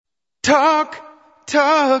Talk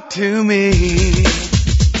to me.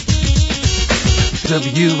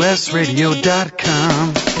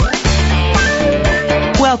 WSRadio.com.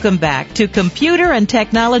 Welcome back to Computer and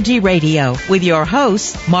Technology Radio with your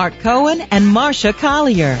hosts, Mark Cohen and Marcia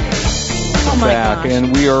Collier. Oh my gosh.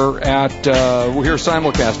 And we are we're here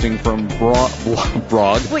simulcasting from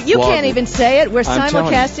Broad. Well, you can't even say it. We're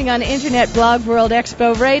simulcasting on Internet BlogWorld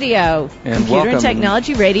Expo Radio, Computer and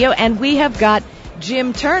Technology Radio, and we have got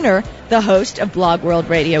Jim Turner, the host of BlogWorld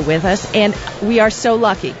Radio, with us, and we are so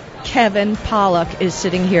lucky. Kevin Pollak is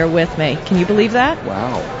sitting here with me. Can you believe that?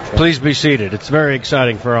 Wow. Please be seated. It's very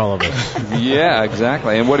exciting for all of us. Yeah,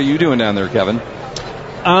 exactly. And what are you doing down there, Kevin?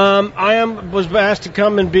 Was asked to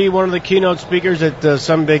come and be one of the keynote speakers at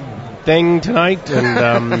some big thing tonight,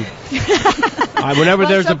 and whenever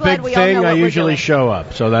there's a big thing, I usually show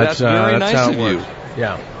up. So that's very nice how of it works. you.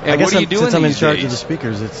 Yeah. And what are you doing since I'm in these charge days? of the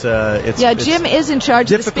speakers, Jim is in charge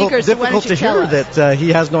of the speakers. So difficult to hear that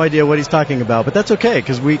he has no idea what he's talking about, but that's okay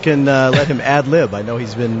because we can let him ad lib. I know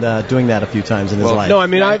he's been doing that a few times in his life. No, I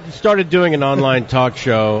mean I started doing an online talk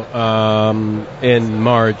show in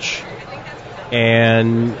March,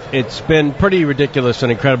 and it's been pretty ridiculous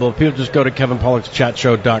and incredible. People just go to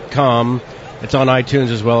kevinpollakschatshow.com. It's on iTunes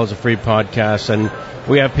as well as a free podcast, and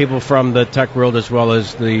we have people from the tech world as well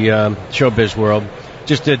as the showbiz world.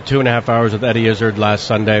 Just did 2.5 hours with Eddie Izzard last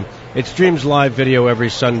Sunday. It streams live video every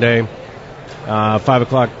Sunday, 5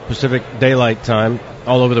 o'clock Pacific Daylight Time,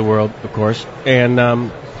 all over the world, of course. And,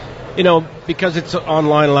 because it's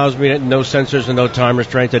online, allows me no censors and no time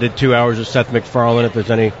restraints. I did 2 hours with Seth MacFarlane, if there's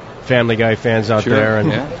any Family Guy fans out there.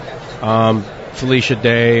 And Felicia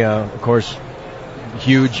Day, of course,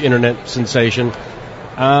 huge internet sensation.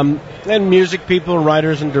 And music people,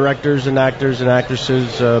 writers and directors and actors and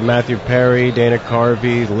actresses, Matthew Perry, Dana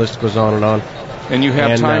Carvey, the list goes on and on. And you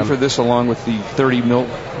have time for this along with the 30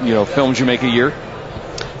 films you make a year?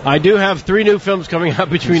 I do have 3 new films coming out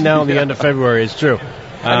between now and the end of February, it's true.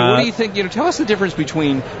 What do you think? Tell us the difference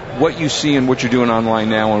between what you see and what you're doing online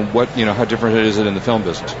now and what, how different is it in the film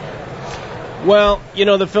business? Well,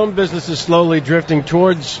 the film business is slowly drifting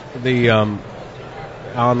towards the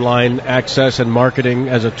online access and marketing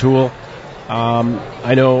as a tool.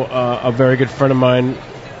 I know a very good friend of mine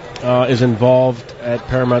is involved at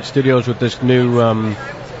Paramount Studios with this new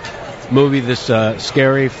movie, this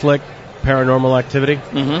scary flick, Paranormal Activity,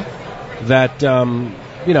 that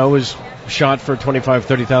was shot for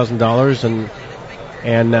 $25,000-$30,000,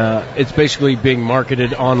 and it's basically being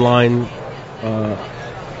marketed online,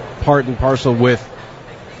 part and parcel with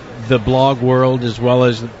the blog world as well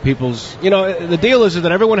as people's. The deal is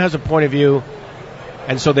that everyone has a point of view,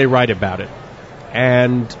 and so they write about it.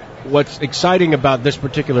 And what's exciting about this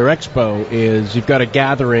particular expo is you've got a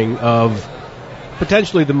gathering of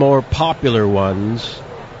potentially the more popular ones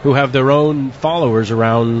who have their own followers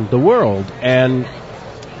around the world. And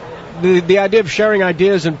the idea of sharing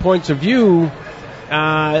ideas and points of view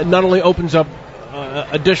not only opens up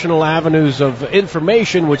additional avenues of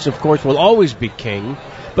information, which of course will always be king,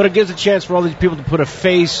 but it gives a chance for all these people to put a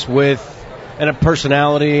face with and a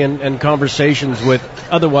personality and conversations with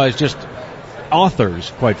otherwise just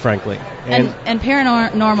authors, quite frankly. And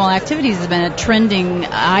Paranormal Activities has been a trending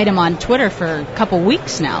item on Twitter for a couple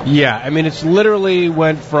weeks now. Yeah, I mean, it's literally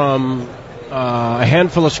went from a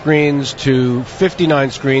handful of screens to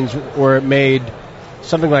 59 screens where it made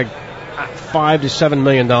something like $5 to $7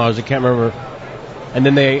 million. I can't remember. And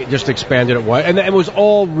then they just expanded it wide. And it was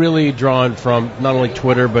all really drawn from not only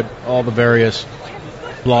Twitter, but all the various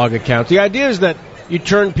blog accounts. The idea is that you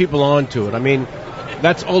turn people on to it. I mean,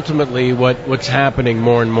 that's ultimately what's happening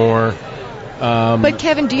more and more. But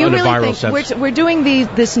Kevin, do you really think we're doing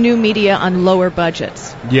this new media on lower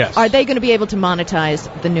budgets? Yes. Are they going to be able to monetize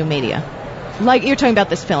the new media? Like you're talking about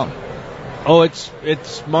this film. Oh, it's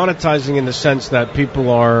monetizing in the sense that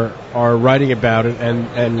people are writing about it,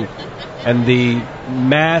 and the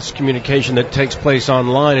mass communication that takes place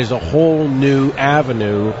online is a whole new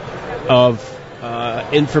avenue of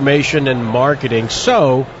information and marketing.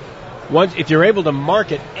 So, if you're able to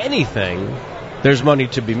market anything, there's money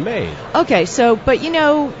to be made. Okay, but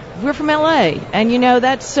we're from LA, and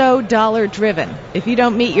that's so dollar-driven. If you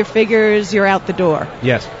don't meet your figures, you're out the door.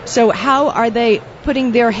 Yes. So how are they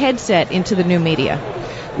putting their headset into the new media?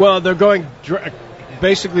 Well, they're going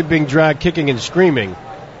basically being dragged kicking and screaming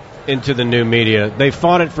into the new media. They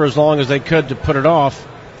fought it for as long as they could to put it off,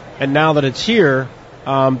 and now that it's here,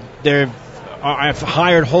 I've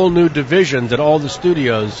hired whole new divisions at all the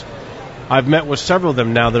studios. I've met with several of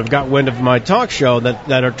them now that have got wind of my talk show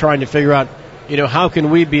that are trying to figure out, how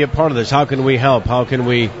can we be a part of this? How can we help? How can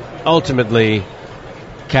we ultimately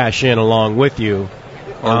cash in along with you?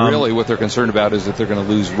 Or really what they're concerned about is that they're going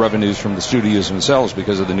to lose revenues from the studios themselves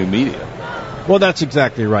because of the new media. Well, that's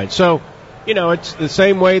exactly right. So, it's the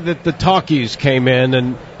same way that the talkies came in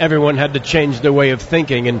and everyone had to change their way of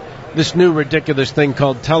thinking, and this new ridiculous thing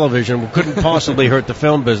called television couldn't possibly hurt the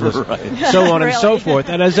film business, right. So on Really? and so forth.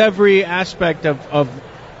 And as every aspect of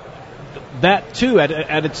that, too,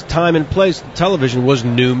 at its time and place, television was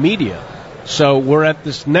new media. So we're at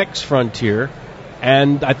this next frontier,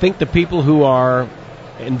 and I think the people who are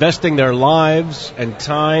investing their lives and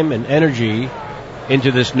time and energy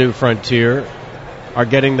into this new frontier are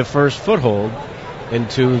getting the first foothold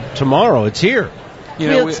into tomorrow. It's here.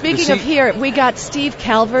 Speaking of here, we got Steve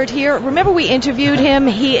Calvert here. Remember we interviewed him?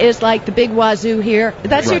 He is like the big wazoo here.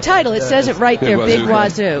 That's right. your title. It says it right there, Big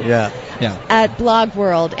Wazoo. Yeah. At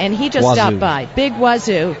BlogWorld, and he just stopped by. Big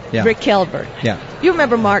Wazoo, Rick Calvert. Yeah. You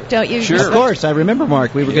remember Mark, don't you? Sure. Of course, I remember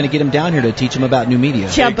Mark. We were going to get him down here to teach him about new media.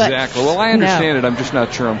 Yeah, exactly. Well, I understand it. I'm just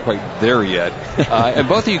not sure I'm quite there yet. And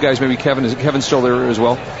both of you guys, maybe Kevin, is Kevin still there as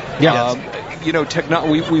well? Yeah.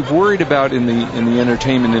 We've worried about in the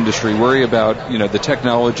entertainment industry, worry about the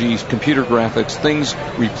technology, computer graphics, things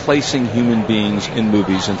replacing human beings in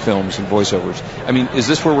movies and films and voiceovers. I mean, is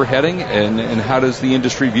this where we're heading, and how does the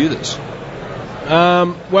industry view this?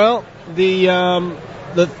 Well,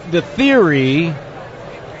 the theory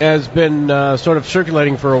has been sort of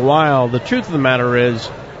circulating for a while. The truth of the matter is,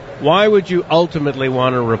 why would you ultimately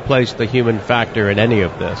want to replace the human factor in any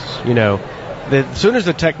of this? As soon as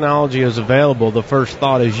the technology is available, the first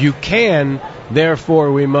thought is you can,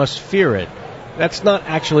 therefore we must fear it. That's not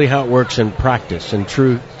actually how it works in practice, in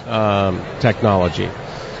true technology.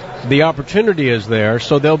 The opportunity is there,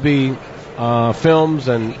 so there'll be films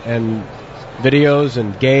and videos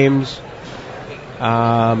and games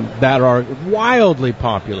that are wildly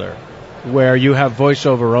popular, where you have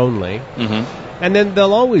voiceover only, and then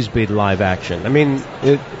there'll always be live action. I mean,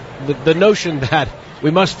 the notion that we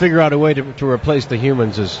must figure out a way to replace the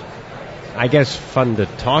humans is, I guess, fun to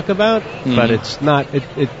talk about, but it's not.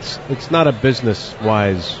 It's not a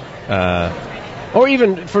business-wise, or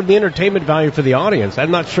even for the entertainment value for the audience. I'm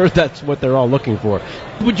not sure that's what they're all looking for.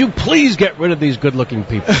 Would you please get rid of these good-looking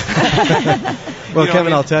people? Well,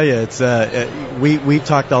 Kevin, I'll tell you, it's we've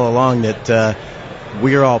talked all along that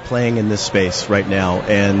we are all playing in this space right now,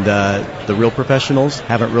 and the real professionals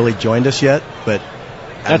haven't really joined us yet, but.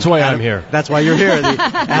 That's why I'm here. That's why you're here.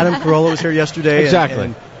 Adam Carolla was here yesterday.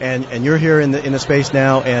 Exactly. And you're here in the space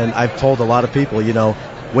now, and I've told a lot of people,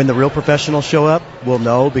 when the real professionals show up, we'll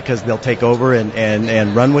know because they'll take over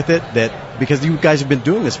and run with it, because you guys have been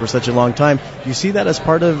doing this for such a long time. Do you see that as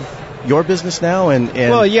part of your business now?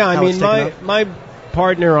 Well, yeah, I mean, my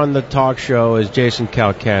partner on the talk show is Jason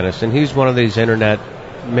Calacanis, and he's one of these internet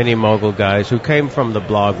mini-mogul guys who came from the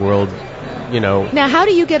blog world. Now, how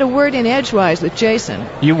do you get a word in edgewise with Jason?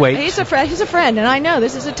 You wait. He's a friend, and I know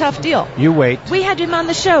this is a tough deal. You wait. We had him on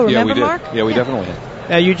the show, remember, Mark? Yeah, we definitely did.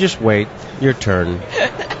 Yeah, you just wait your turn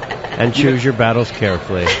and choose your battles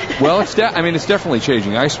carefully. Well, it's definitely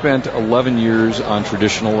changing. I spent 11 years on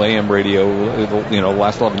traditional AM radio,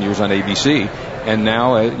 last 11 years on ABC, and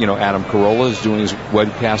now, Adam Carolla is doing his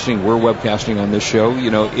webcasting. We're webcasting on this show.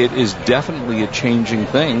 It is definitely a changing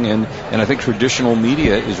thing, and I think traditional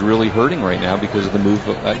media is really hurting right now because of the move,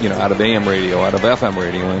 out of AM radio, out of FM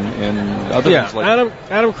radio, and other things like that.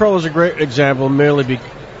 Adam Carolla is a great example, merely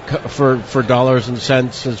for dollars and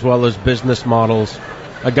cents as well as business models.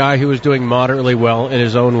 A guy who was doing moderately well, in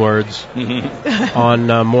his own words, on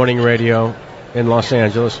morning radio in Los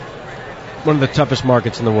Angeles, one of the toughest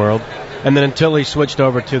markets in the world. And then until he switched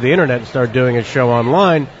over to the internet and started doing his show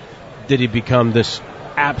online, did he become this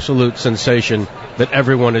absolute sensation that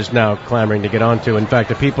everyone is now clamoring to get onto. In fact,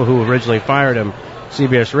 the people who originally fired him,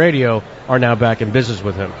 CBS Radio, are now back in business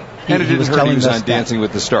with him. And it didn't hurt he was on Dancing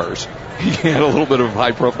with the Stars. He had a little bit of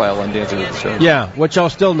high profile on Dancing with the Stars. Yeah, which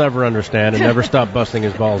I'll still never understand and never stop busting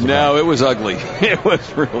his balls about. No, it was ugly. It was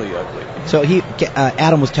really ugly. So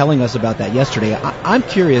Adam was telling us about that yesterday. I'm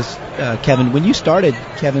curious, Kevin, when you started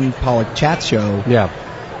Kevin Pollak Chat Show,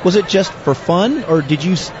 was it just for fun, or did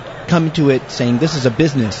you come to it saying this is a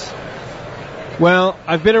business? Well,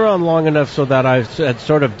 I've been around long enough so that I've had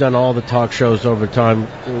sort of done all the talk shows over time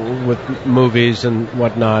with movies and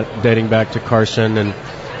whatnot, dating back to Carson,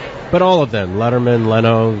 but all of them, Letterman,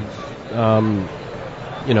 Leno,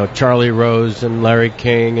 Charlie Rose and Larry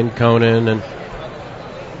King and Conan and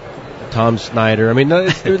Tom Snyder. I mean,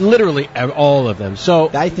 literally all of them. So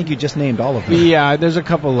I think you just named all of them. Yeah, there's a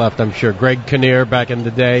couple left, I'm sure. Greg Kinnear back in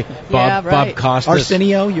the day. Bob Costas.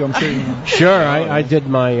 Arsenio, I'm sure you know. Sure, I did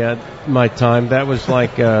my time. That was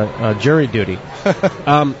like jury duty.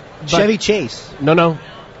 Chevy Chase. No.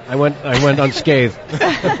 I went unscathed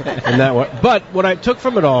in that way. But what I took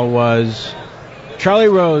from it all was Charlie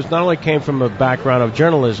Rose not only came from a background of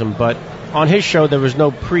journalism, but on his show there was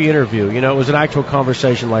no pre-interview. You know, it was an actual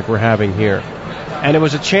conversation like we're having here. And it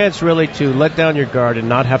was a chance really to let down your guard and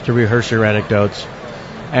not have to rehearse your anecdotes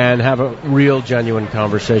and have a real, genuine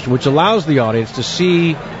conversation, which allows the audience to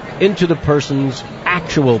see into the person's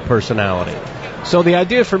actual personality. So the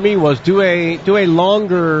idea for me was do a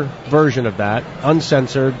longer version of that,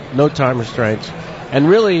 uncensored, no time restraints, and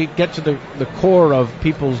really get to the core of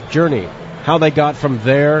people's journey, how they got from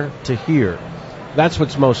there to here. That's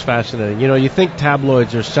what's most fascinating. You know, you think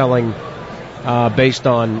tabloids are selling based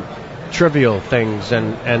on trivial things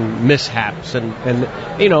and mishaps, and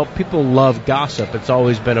you know, people love gossip. It's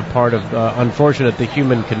always been a part of, unfortunate, the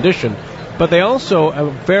human condition. But they also are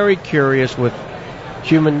very curious with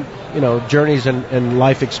human, you know, journeys and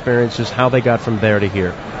life experiences, how they got from there to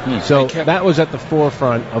here. So that was at the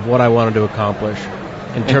forefront of what I wanted to accomplish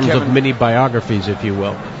in terms of mini biographies, if you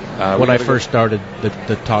will, when I first started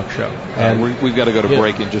the talk show. And we've got to go to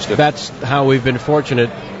break in just a... That's how we've been fortunate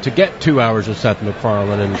to get 2 hours of Seth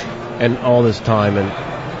MacFarlane and all this time.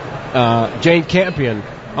 And Jane Campion,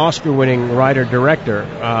 Oscar-winning writer-director,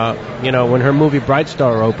 you know, when her movie Bright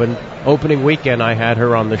Star opening weekend, I had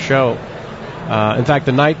her on the show. In fact,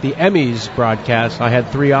 the night the Emmys broadcast, I had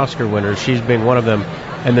 3 Oscar winners, she's being one of them,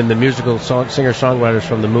 and then the musical singer-songwriters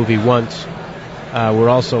from the movie Once were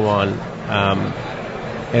also on.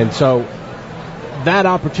 And so that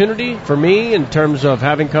opportunity for me in terms of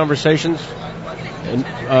having conversations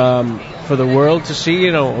and, for the world to see,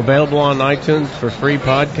 you know, available on iTunes for free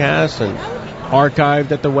podcasts and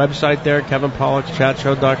archived at the website there,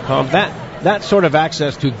 kevinpollakchatshow.com, that sort of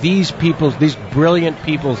access to these brilliant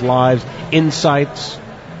people's lives, insights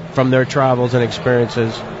from their travels and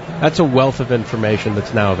experiences, that's a wealth of information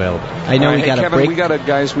that's now available. I know we got to break. We got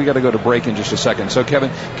to go to break in just a second. So,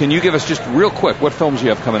 Kevin, can you give us just real quick what films you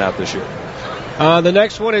have coming out this year? The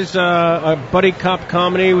next one is a buddy cop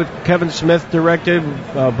comedy with Kevin Smith directed,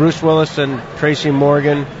 Bruce Willis and Tracy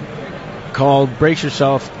Morgan, called Brace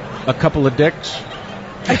Yourself, A Couple of Dicks.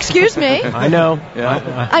 Excuse me? I know.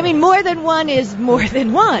 Yeah. I mean, more than one is more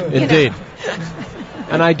than one. Indeed. You know?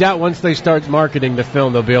 And I doubt once they start marketing the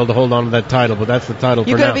film, they'll be able to hold on to that title, but that's the title for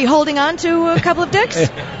now. You're going to be holding on to A Couple of Dicks?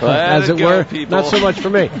 As it were, people. Not so much for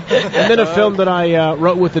me. And then a film that I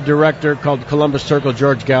wrote with the director called Columbus Circle,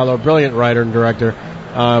 George Gallo, brilliant writer and director,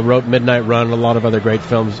 wrote Midnight Run and a lot of other great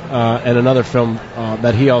films, and another film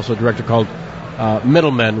that he also directed called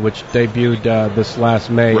Middlemen, which debuted this last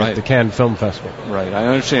May at the Cannes Film Festival. Right, I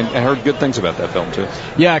understand. I heard good things about that film, too.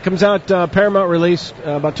 Yeah, it comes out Paramount release,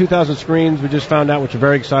 about 2,000 screens. We just found out, which we're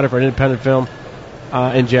very excited for, an independent film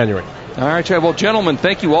in January. All right, Chad. Well, gentlemen,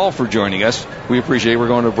 thank you all for joining us. We appreciate it. We're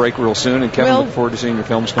going to break real soon, and Kevin, look forward to seeing your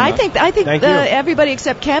films come out. I think everybody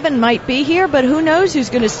except Kevin might be here, but who knows who's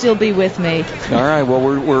going to still be with me. All right. Well,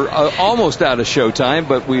 we're almost out of show time,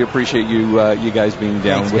 but we appreciate you guys being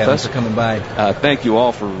down with Kevin, us. for coming by. Thank you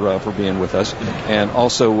all for being with us. And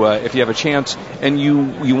also, if you have a chance and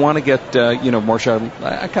you want to get, Marsha,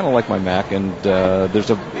 I kind of like my Mac, and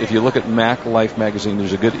if you look at Mac Life magazine,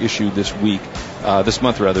 there's a good issue this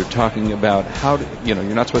month talking about how you're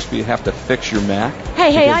not supposed to have to fix your Mac.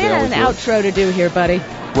 Hey, I got an outro to do here, buddy.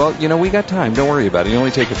 Well, we got time. Don't worry about it. You only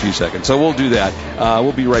take a few seconds. So we'll do that.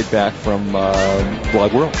 We'll be right back from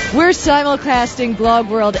Blog World. We're simulcasting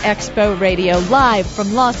BlogWorld Expo Radio live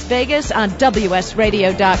from Las Vegas on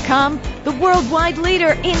WSRadio.com, the worldwide leader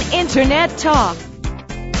in Internet talk.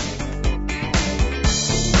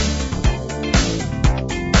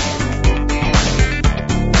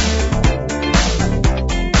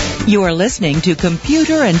 You are listening to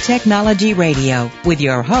Computer and Technology Radio with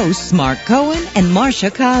your hosts Mark Cohen and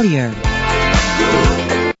Marcia Collier.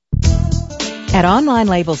 At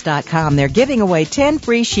OnlineLabels.com, they're giving away 10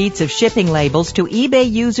 free sheets of shipping labels to eBay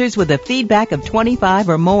users with a feedback of 25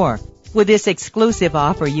 or more. With this exclusive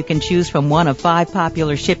offer, you can choose from one of 5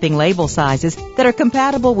 popular shipping label sizes that are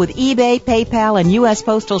compatible with eBay, PayPal, and U.S.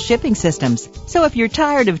 postal shipping systems. So if you're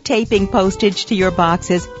tired of taping postage to your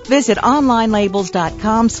boxes, visit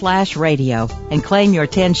OnlineLabels.com/radio and claim your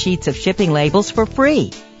 10 sheets of shipping labels for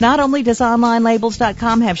free. Not only does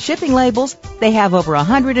OnlineLabels.com have shipping labels, they have over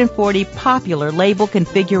 140 popular label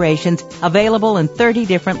configurations available in 30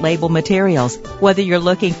 different label materials. Whether you're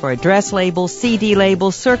looking for address labels, CD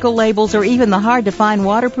labels, circle labels, or even the hard-to-find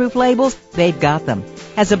waterproof labels, they've got them.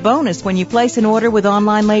 As a bonus, when you place an order with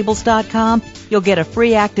OnlineLabels.com, you'll get a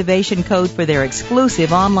free activation code for their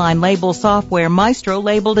exclusive online label software, Maestro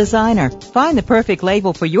Label Designer. Find the perfect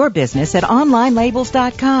label for your business at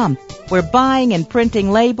OnlineLabels.com, where buying and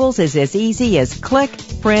printing labels is as easy as click,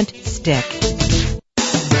 print, stick.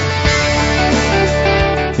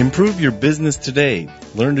 Improve your business today.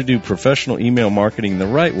 Learn to do professional email marketing the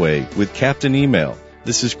right way with Captain Email.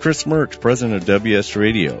 This is Chris Murch, president of WS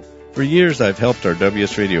Radio. For years, I've helped our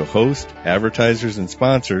WS Radio hosts, advertisers, and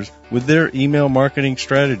sponsors with their email marketing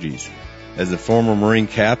strategies. As a former Marine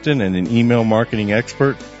captain and an email marketing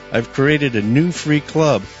expert, I've created a new free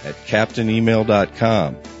club at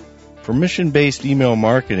CaptainEmail.com. Permission-based email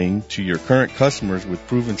marketing to your current customers with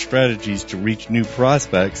proven strategies to reach new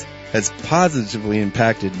prospects has positively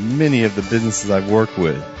impacted many of the businesses I've worked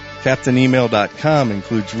with. CaptainEmail.com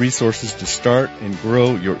includes resources to start and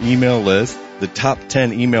grow your email list, the top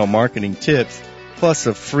 10 email marketing tips, plus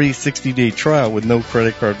a free 60-day trial with no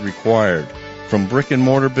credit card required. From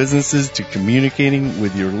brick-and-mortar businesses to communicating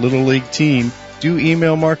with your Little League team, do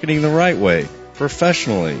email marketing the right way,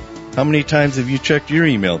 professionally. How many times have you checked your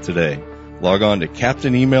email today? Log on to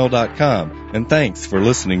CaptainEmail.com, and thanks for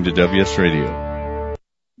listening to WS Radio.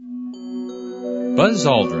 Buzz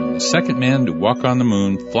Aldrin, the second man to walk on the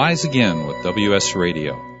moon, flies again with WS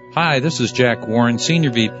Radio. Hi, this is Jack Warren,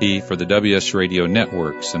 Senior VP for the WS Radio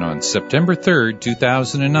Networks, and on September 3rd,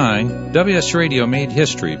 2009, WS Radio made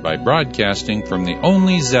history by broadcasting from the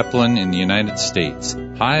only Zeppelin in the United States,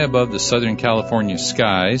 high above the Southern California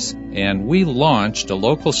skies, and we launched a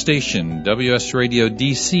local station,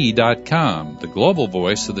 WSRadioDC.com, the global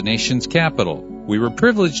voice of the nation's capital. We were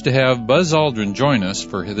privileged to have Buzz Aldrin join us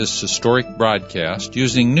for this historic broadcast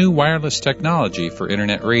using new wireless technology for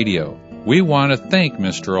Internet radio. We want to thank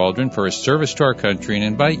Mr. Aldrin for his service to our country and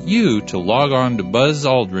invite you to log on to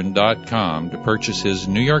BuzzAldrin.com to purchase his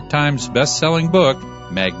New York Times best-selling book,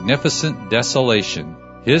 Magnificent Desolation.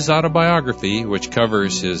 His autobiography, which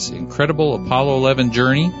covers his incredible Apollo 11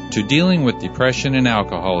 journey to dealing with depression and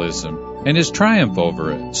alcoholism, and his triumph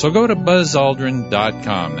over it. So go to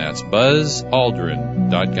BuzzAldrin.com. That's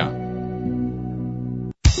BuzzAldrin.com.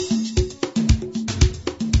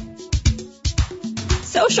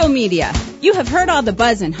 Social media. You have heard all the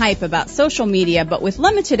buzz and hype about social media, but with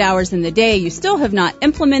limited hours in the day, you still have not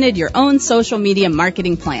implemented your own social media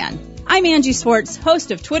marketing plan. I'm Angie Swartz,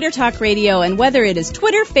 host of Twitter Talk Radio, and whether it is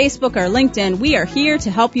Twitter, Facebook, or LinkedIn, we are here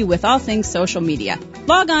to help you with all things social media.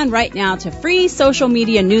 Log on right now to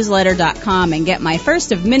freesocialmedianewsletter.com and get my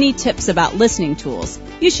first of many tips about listening tools.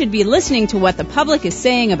 You should be listening to what the public is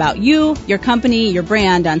saying about you, your company, your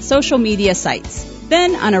brand on social media sites.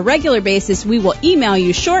 Then, on a regular basis, we will email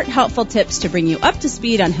you short, helpful tips to bring you up to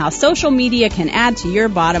speed on how social media can add to your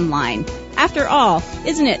bottom line. After all,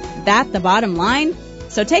 isn't it that the bottom line?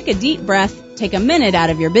 So take a deep breath, take a minute out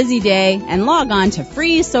of your busy day, and log on to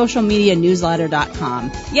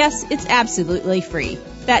freesocialmedianewsletter.com. Yes, it's absolutely free.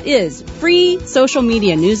 That is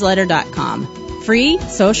freesocialmedianewsletter.com.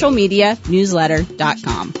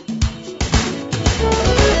 freesocialmedianewsletter.com.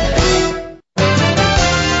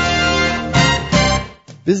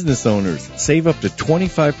 Business owners, save up to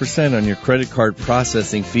 25% on your credit card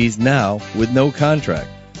processing fees now with no contract.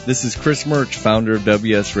 This is Chris Murch, founder of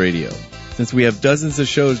WS Radio. Since we have dozens of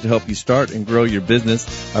shows to help you start and grow your business,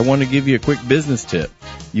 I want to give you a quick business tip.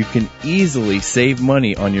 You can easily save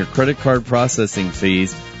money on your credit card processing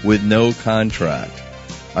fees with no contract.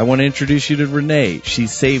 I want to introduce you to Renee. She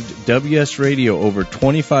saved WS Radio over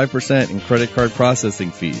 25% in credit card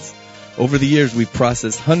processing fees. Over the years, we've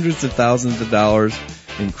processed hundreds of thousands of dollars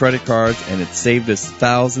in credit cards, and it's saved us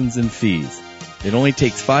thousands in fees. It only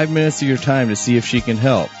takes 5 minutes of your time to see if she can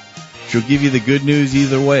help. She'll give you the good news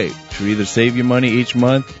either way. She'll either save you money each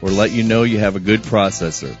month or let you know you have a good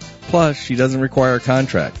processor. Plus, she doesn't require a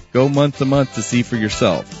contract. Go month to month to see for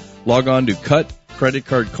yourself. Log on to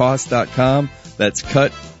cutcreditcardcosts.com. That's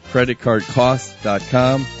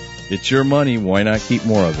cutcreditcardcosts.com. It's your money. Why not keep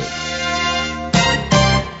more of it?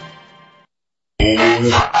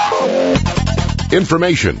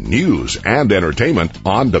 Information, news, and entertainment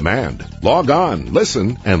on demand. Log on,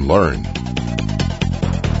 listen, and learn.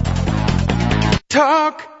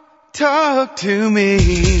 Talk to me.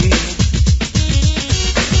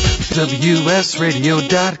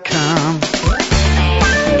 WSRadio.com.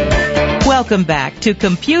 Welcome back to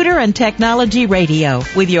Computer and Technology Radio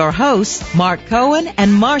with your hosts, Mark Cohen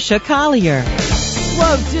and Marcia Collier.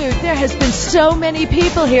 Whoa, dude, there has been so many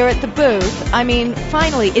people here at the booth. I mean,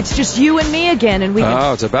 finally, it's just you and me again, and we can...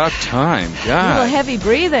 Oh, it's about time. God. A little heavy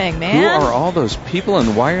breathing, man. Who are all those people,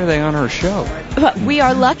 and why are they on our show? But we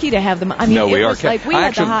are lucky to have them. I mean, no, we it are. was like we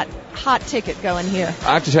had the hot... hot ticket going here?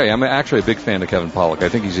 I have to tell you, I'm actually a big fan of Kevin Pollak. I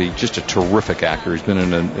think he's just a terrific actor. He's been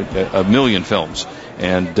in a million films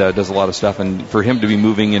and does a lot of stuff. And for him to be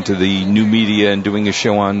moving into the new media and doing a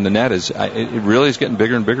show on the net it really is getting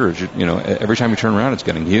bigger and bigger. Every time you turn around, it's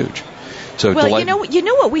getting huge. So well, you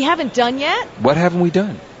know what we haven't done yet? What haven't we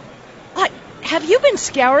done? Have you been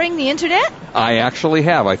scouring the internet? I actually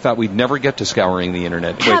have. I thought we'd never get to scouring the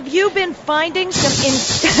internet. Have you been finding some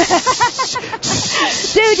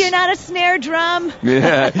Dude, you're not a snare drum.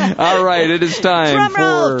 Yeah. All right, it is time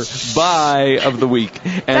for Buy of the Week.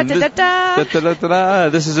 And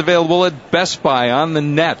this is available at Best Buy on the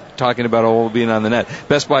net. Talking about all being on the net.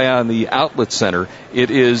 Best Buy on the Outlet Center. It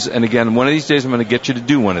is, and again, one of these days I'm going to get you to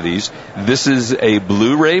do one of these. This is a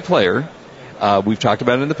Blu-ray player. We've talked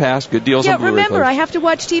about it in the past. Good deals on Blu-ray remember, players. I have to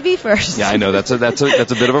watch TV first. Yeah, I know. That's a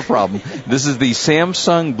bit of a problem. This is the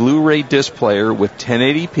Samsung Blu-ray disc player with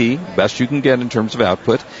 1080p, best you can get in terms of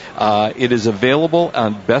output. It is available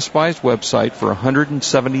on Best Buy's website for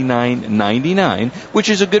 $179.99, which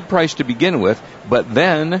is a good price to begin with, but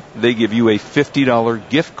then they give you a $50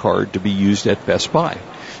 gift card to be used at Best Buy.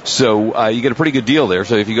 So you get a pretty good deal there.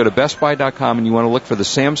 So if you go to bestbuy.com and you want to look for the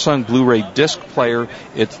Samsung Blu-ray disc player,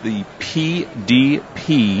 it's the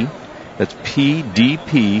PDP. That's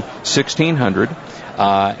PDP 1600.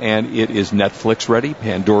 And it is Netflix ready,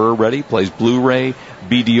 Pandora ready, plays Blu-ray,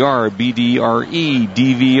 BDR, BDRE,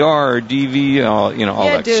 DVR, DV, all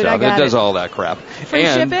that stuff. It does all that crap. Free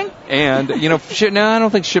shipping? And, no, I don't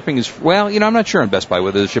think shipping is, I'm not sure on Best Buy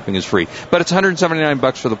whether the shipping is free. But it's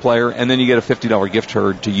 $179 for the player, and then you get a $50 gift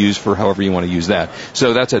card to use for however you want to use that.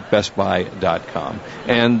 So that's at bestbuy.com.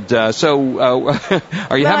 And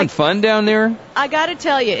are you having fun down there? I got to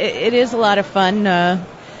tell you, it is a lot of fun.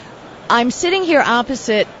 I'm sitting here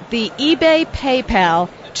opposite the eBay PayPal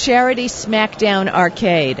Charity Smackdown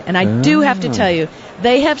Arcade, and I do have to tell you,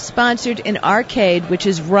 they have sponsored an arcade which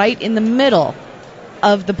is right in the middle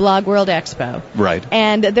of the BlogWorld Expo. Right.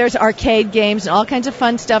 And there's arcade games and all kinds of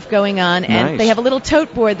fun stuff going on, and they have a little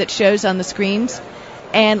tote board that shows on the screens.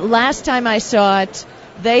 And last time I saw it,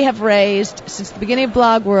 they have raised, since the beginning of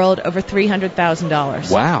BlogWorld, over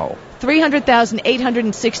 $300,000. Wow.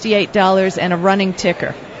 $300,868 and a running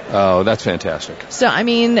ticker. Oh, that's fantastic. So,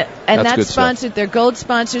 that's sponsored. They're gold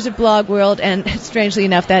sponsors of BlogWorld, and strangely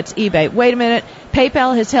enough, that's eBay. Wait a minute.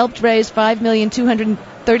 PayPal has helped raise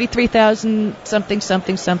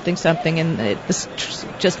 $5,233,000 something, and this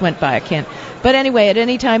just went by. I can't. But anyway, at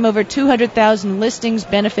any time, over 200,000 listings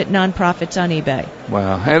benefit nonprofits on eBay.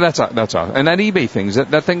 Wow. Hey, that's awesome. And that eBay thing, is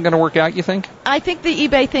that thing going to work out, you think? I think the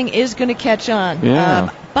eBay thing is going to catch on. Yeah.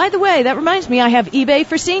 By the way, that reminds me, I have eBay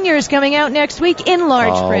for Seniors coming out next week in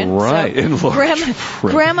large print. All right, so in large print.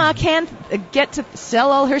 Grandma can get to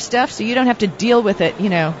sell all her stuff, so you don't have to deal with it,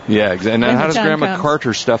 Yeah, exactly. And how does Grandma cart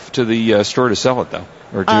her stuff to the store to sell it, though?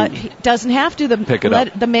 Or doesn't have to. Pick it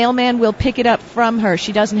up. The mailman will pick it up from her.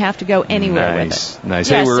 She doesn't have to go anywhere with it. Nice.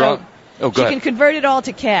 Yeah, hey, she can convert it all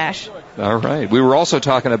to cash. All right. We were also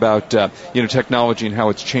talking about technology and how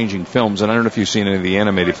it's changing films, and I don't know if you've seen any of the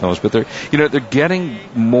animated films, but they're getting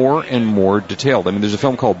more and more detailed. There's a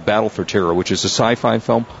film called Battle for Terror, which is a sci-fi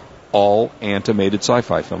film, all animated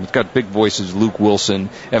sci-fi film. It's got big voices: Luke Wilson,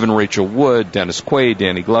 Evan Rachel Wood, Dennis Quaid,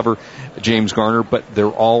 Danny Glover, James Garner, but they're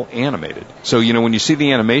all animated. So when you see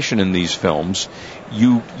the animation in these films,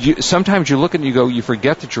 you sometimes you look and you go, you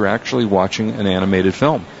forget that you're actually watching an animated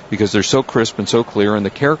film, because they're so crisp and so clear, and the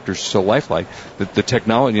characters are so lifelike that the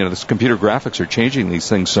technology, the computer graphics are changing these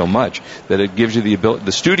things so much that it gives you the ability.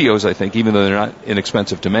 The studios, I think, even though they're not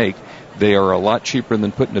inexpensive to make, they are a lot cheaper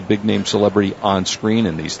than putting a big name celebrity on screen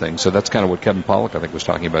in these things. So that's kind of what Kevin Pollak, I think, was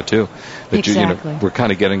talking about too. That exactly. We're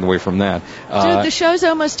kind of getting away from that. Dude, the show's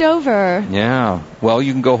almost over. Yeah. Well,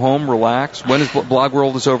 you can go home, relax. When is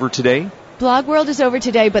BlogWorld is over today? BlogWorld is over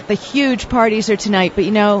today, but the huge parties are tonight.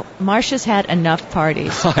 But Marcia's had enough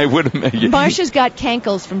parties. I would imagine. Marcia's got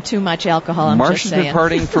cankles from too much alcohol. Marcia's been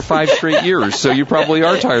partying for 5 straight years, so you probably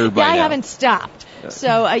are tired by now. I haven't stopped.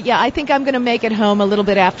 So, I think I'm going to make it home a little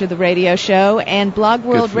bit after the radio show, and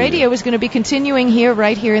BlogWorld Radio is going to be continuing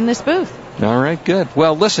right here in this booth. All right, good.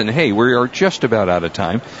 Well, listen, hey, we are just about out of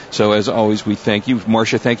time. So, as always, we thank you.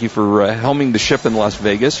 Marcia, thank you for helming the ship in Las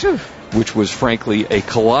Vegas, which was, frankly, a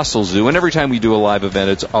colossal zoo. And every time we do a live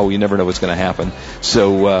event, it's, you never know what's going to happen.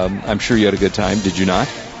 So, I'm sure you had a good time. Did you not?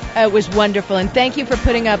 It was wonderful, and thank you for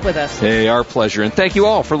putting up with us. Hey, our pleasure. And thank you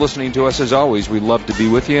all for listening to us, as always. We love to be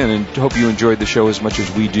with you, and hope you enjoyed the show as much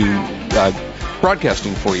as we do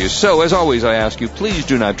broadcasting for you. So, as always, I ask you, please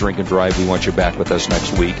do not drink and drive. We want you back with us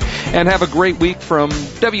next week. And have a great week from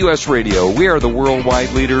WS Radio. We are the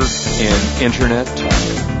worldwide leader in Internet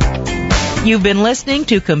talk. You've been listening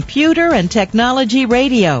to Computer and Technology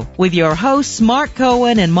Radio with your hosts Mark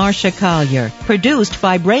Cohen and Marcia Collier. Produced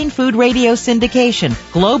by Brain Food Radio Syndication,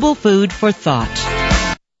 global food for thought.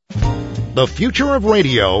 The future of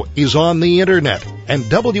radio is on the Internet, and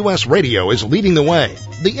WS Radio is leading the way.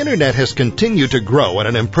 The Internet has continued to grow at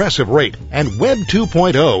an impressive rate, and Web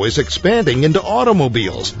 2.0 is expanding into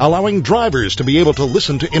automobiles, allowing drivers to be able to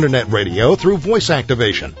listen to Internet radio through voice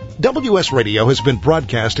activation. WS Radio has been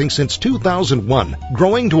broadcasting since 2001,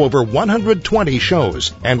 growing to over 120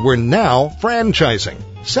 shows, and we're now franchising.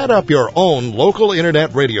 Set up your own local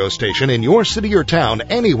Internet radio station in your city or town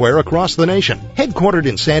anywhere across the nation. Headquartered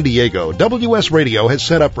in San Diego, WS Radio has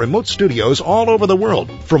set up remote studios all over the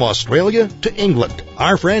world, from Australia to England.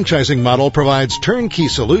 Our franchising model provides turnkey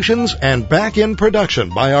solutions and back-end production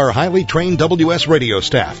by our highly trained WS Radio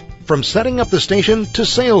staff. From setting up the station to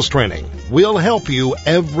sales training, we'll help you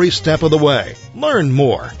every step of the way. Learn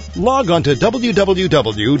more. Log on to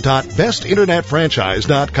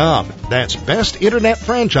www.bestinternetfranchise.com. That's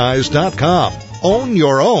bestinternetfranchise.com. Own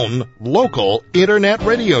your own local Internet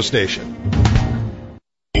radio station.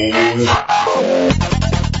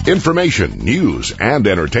 Information, news, and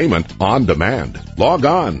entertainment on demand. Log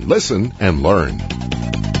on, listen, and learn.